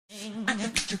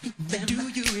Do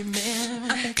you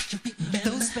remember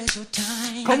those special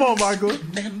times? Come on, Michael.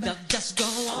 They'll just go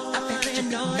on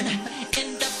and on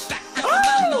in the back of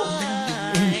my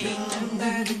mind.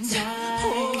 Remember the time.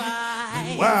 Oh,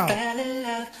 Wow. fell in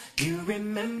love. You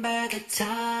remember the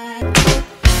time.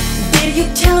 Did you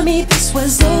tell me this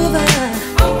was over?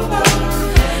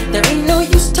 There ain't no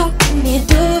use talking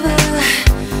it over.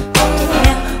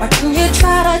 Yeah, or can you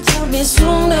try to tell me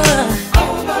sooner?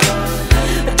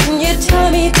 But can you tell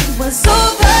me it was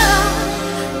over?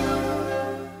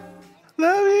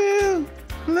 Love you.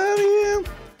 Love you.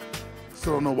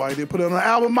 Still don't know why he didn't put it on the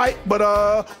album, Mike. But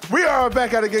we are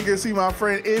back at it again. See, my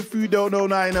friend. If you don't know,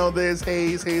 now you know this.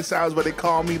 Hayes sounds what they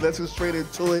call me. Let's get straight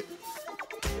into it.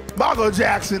 Michael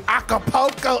Jackson,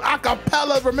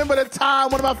 Acapella. Remember the time?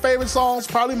 One of my favorite songs.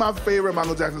 Probably my favorite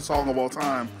Michael Jackson song of all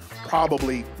time.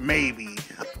 Probably, maybe.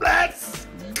 Let's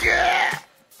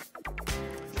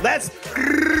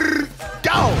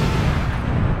go.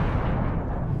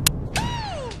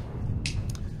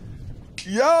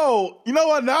 Yo, you know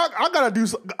what? Now I gotta do.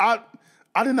 I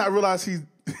did not realize he.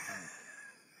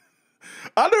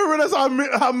 I didn't realize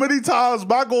how many times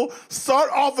Michael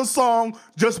start off a song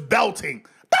just belting.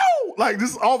 Like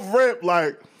this off rip,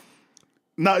 like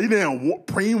no, you didn't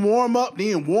pre-warm up,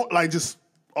 didn't warm, like just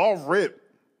off rip.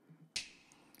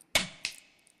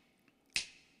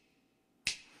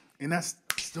 And that's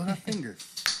still that finger.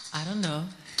 I don't know,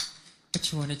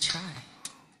 but you want to try.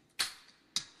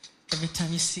 Every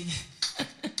time you see.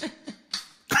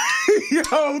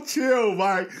 Yo, chill,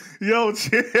 Mike. Yo,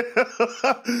 chill.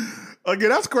 Again,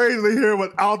 that's crazy to hear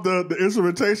without the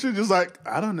instrumentation. Just like,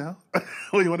 I don't know.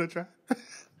 What, you want to try?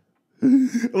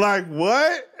 Like,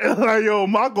 what? Like, yo,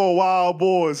 Michael, wild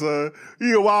boy, son.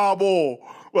 He a wild boy.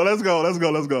 Well, let's go.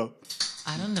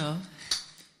 I don't know,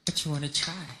 but you want to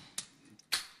try.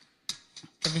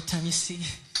 Every time you see.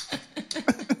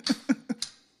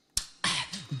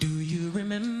 Do you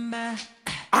remember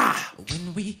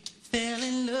when we fell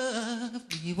in love?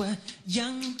 We were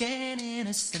young and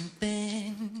innocent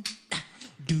then.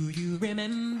 Do you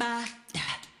remember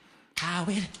how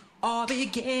it all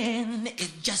began?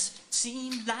 It just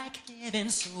seemed like heaven,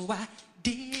 so I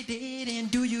did it. And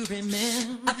do you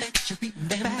remember? I bet you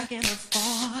remember back in the fall.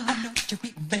 I know you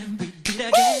remember. We did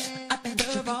again. I bet you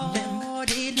remember all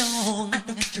day long. I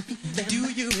know you remember. Do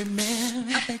you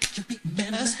remember? I bet you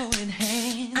remember us holding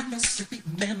hands. I know you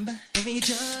remember. In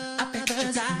each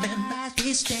other's eyes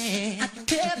we stand.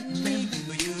 Tell me,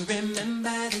 do you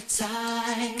remember the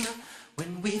time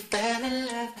when we fell in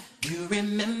love? You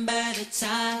remember the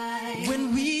time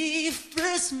when we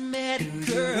first met, girl?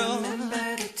 Do you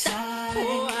remember the time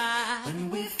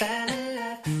when we fell in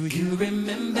love? Do you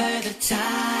remember the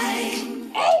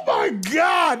time? Oh my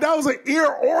God, that was an ear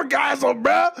orgasm,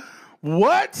 bro.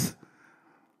 What?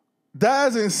 That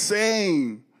is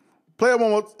insane. Play it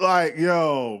one more, like,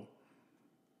 yo.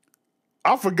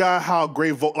 I forgot how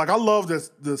great like I love the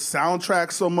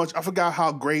soundtrack so much. I forgot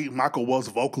how great Michael was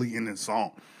vocally in this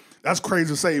song. That's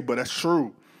crazy to say, but that's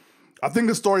true. I think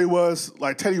the story was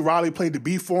like Teddy Riley played the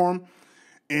beat for him,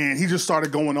 and he just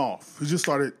started going off. He just,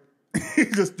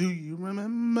 do you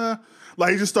remember?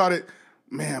 Like he just started,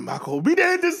 man, Michael, we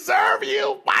didn't deserve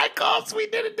you, Michaels. We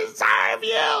didn't deserve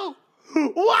you.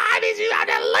 Why did you have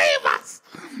to leave us?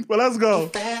 Well, let's go.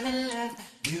 Fell in love.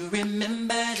 You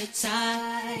remember the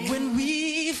time when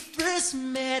we first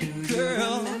met, girl? Do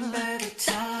you remember the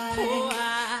time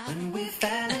when we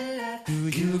fell in love? Do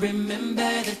you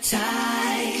remember the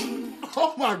time?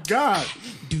 Oh my God.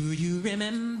 Do you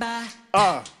remember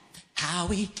how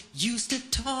we used to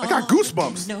talk? I got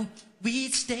goosebumps. You know,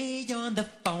 we'd stay on the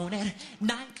phone at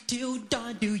night till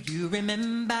dawn. Do you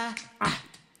remember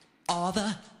all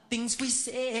the things we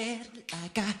said?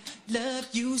 Like I love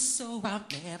you so I'll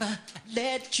never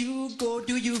let you go.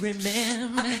 Do you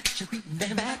remember? I bet you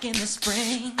remember back in the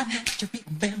spring. I bet you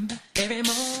remember every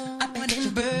morning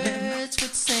birds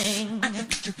would sing. I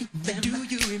bet you remember. Do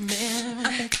you remember?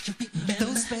 I bet you remember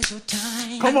those special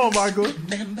times. Come on, Michael.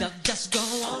 Remember, just go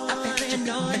on and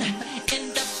on in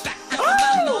the back of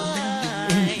my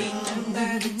mind.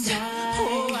 Remember the time.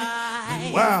 Oh,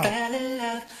 I Wow. fell in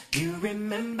love. You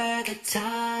remember the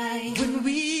time when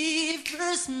we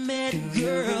first met, girl? You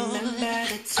remember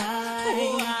the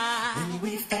time when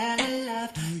we fell in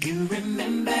love? You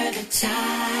remember the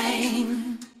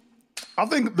time? I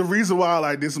think the reason why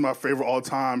like this is my favorite all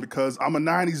time because I'm a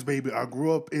 90s baby. I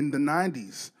grew up in the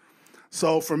 90s.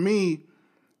 So for me,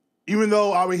 even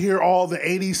though I would hear all the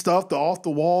 80s stuff, the off the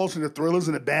walls and the thrillers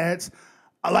and the bads,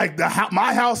 I like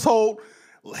my household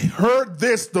heard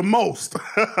this the most.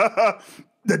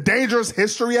 the Dangerous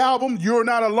History album, You're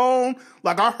Not Alone.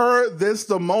 Like, I heard this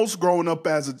the most growing up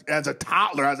as a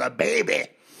toddler, as a baby.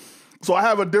 So I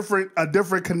have a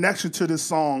different connection to this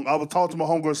song. I was talking to my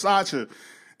homegirl Sasha,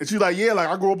 and she's like, yeah, like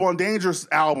I grew up on Dangerous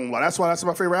album. Like, that's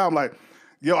my favorite album. Like,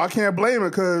 yo, I can't blame her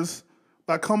because,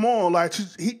 like, come on. Like,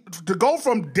 to go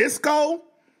from disco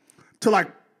to,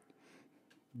 like,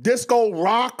 disco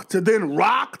rock to then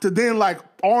like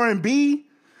R&B,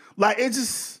 like, it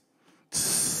just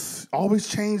always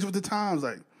changed with the times.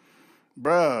 Like,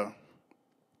 bruh,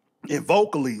 and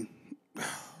vocally.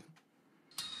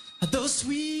 Those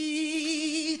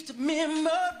sweet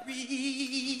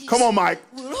memories. Come on, Mike.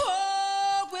 Will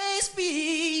always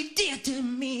be dear to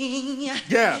me.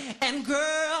 Yeah. And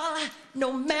girl,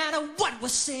 no matter what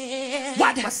was said.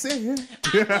 What was said?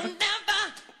 I will never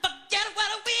forget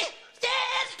what we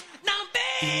did. Now,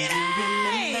 baby.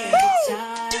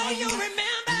 Do you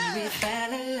remember? We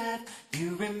fell in love.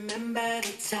 You remember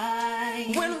the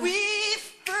time When we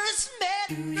first met,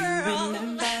 girl. You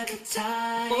remember the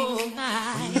time Oh,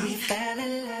 my. we fell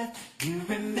in love. You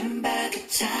remember the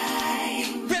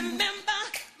time Remember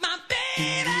my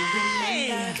baby.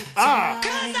 Ah.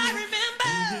 'Cause I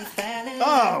remember fell in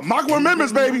love. Mike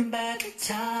remembers, baby. Remember the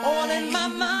time all in my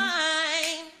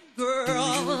mind,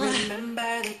 girl.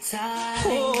 Remember the time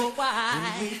Oh,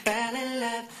 why? we fell in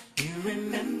love. You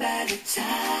remember the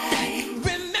time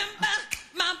Remember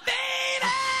my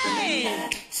baby.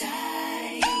 the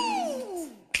time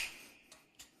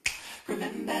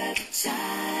Remember the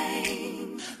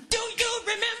time Do you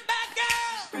remember,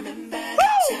 girl? Remember the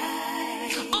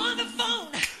time On the phone,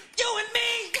 you and me.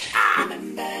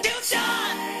 Remember You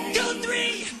done, you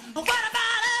three. What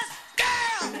about us,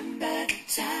 girl? Remember the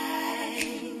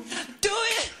time Do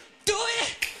it, do it,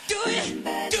 do it,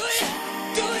 do it,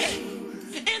 do it.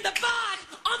 In the bar,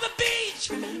 on the beach,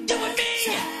 you and me,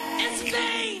 in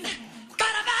Spain.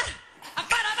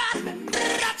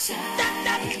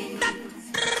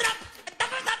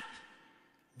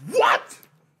 What?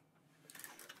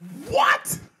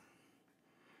 What?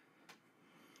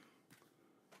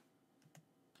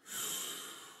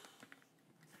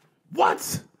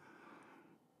 What?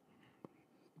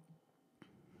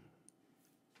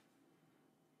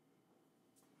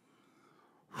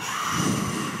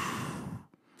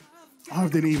 I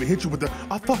didn't even hit you with the,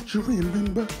 I thought you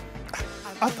remember.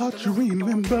 I thought you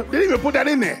remember. They didn't even put that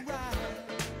in there.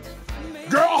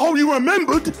 Girl, I hope you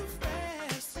remembered.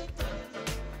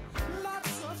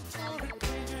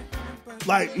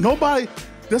 Like, nobody,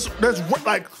 there's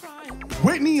like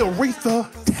Whitney, Aretha,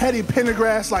 Teddy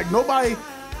Pendergrass, like nobody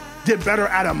did better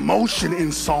at emotion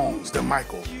in songs than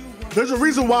Michael. There's a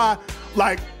reason why,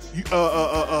 like,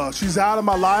 She's Out of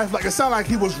My Life, like it sounded like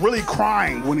he was really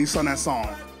crying when he sung that song.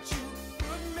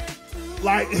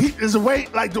 Like, there's a way,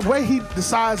 like the way he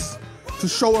decides to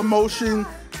show emotion,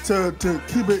 to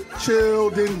keep it chill,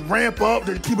 then ramp up,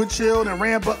 then keep it chill, then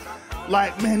ramp up.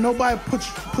 Like, man, nobody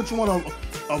put you on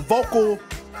a vocal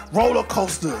roller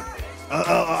coaster,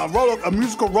 a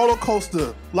musical roller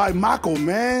coaster like Michael,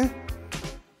 man.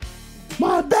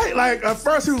 My back, like at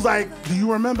first he was like, "Do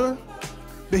you remember?"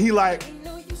 Then he like,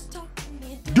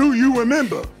 "Do you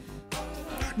remember?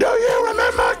 Do you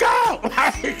remember, girl?"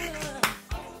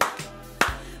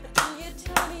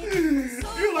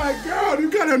 You're like, girl, you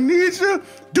got amnesia?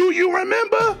 Do you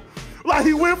remember? Like,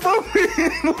 he went from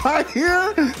being like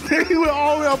here, then he went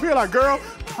all the way up here. Like, girl,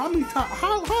 how many times?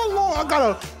 How long I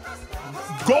gotta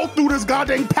go through this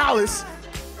goddamn palace,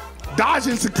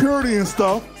 dodging security and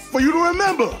stuff for you to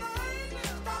remember?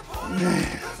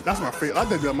 Man, that's my favorite. I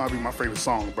think that might be my favorite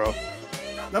song, bro.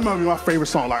 That might be my favorite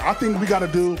song. Like, I think we gotta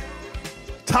do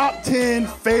top 10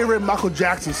 favorite Michael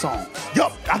Jackson songs.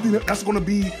 Yup, I think that's gonna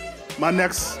be my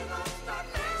next.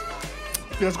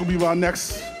 That's gonna be my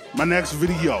next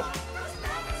video.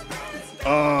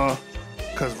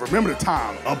 Cause Remember the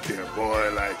Time up there,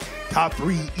 boy, like top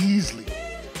 3 easily.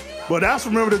 But that's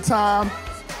Remember the Time.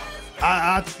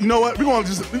 I you know what? We're gonna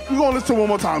listen to it one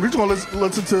more time. We're just gonna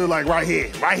listen to like right here.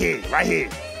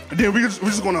 And then we're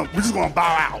just gonna bow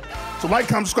out. So like,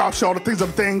 comment, subscribe, share all the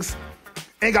things.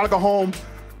 Ain't gotta go home.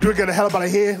 Do it, get the hell up out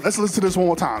of here. Let's listen to this one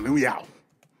more time. Then we out.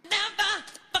 Never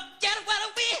forget what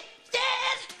we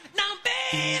did. Now,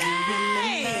 baby.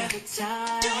 Remember the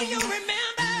time Do you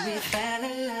remember? we fell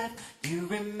in love. You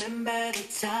remember the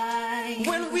time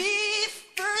When we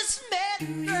first met,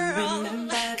 girl.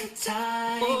 Remember the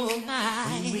time Oh,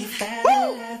 my. we fell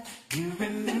in love. You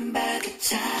remember the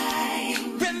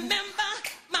time Remember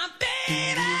my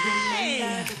baby.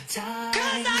 Remember the time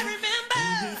 'Cause I remember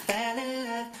we fell in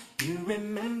love. You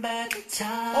remember the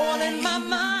time all in my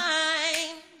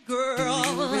mind, girl.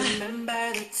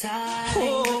 Remember the time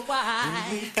Oh, why?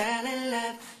 we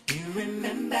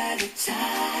the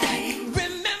time.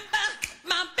 Remember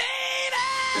my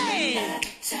baby. Remember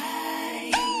the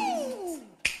time. Ooh.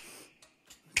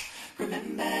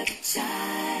 Remember the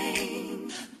time.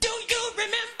 Do you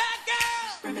remember, girl?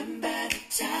 Remember the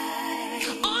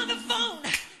time. On the phone,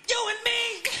 you and me.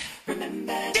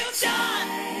 Remember the You John,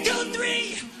 time. you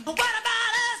three. What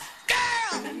about us,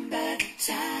 girl? Remember the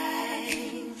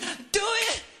time. Do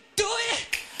it, do it,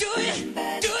 do it,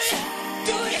 do it,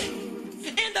 do it.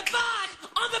 In the bar,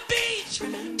 on the beach, you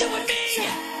and me,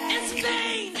 in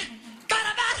Spain.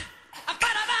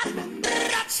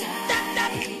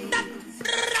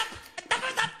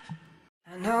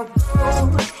 I know.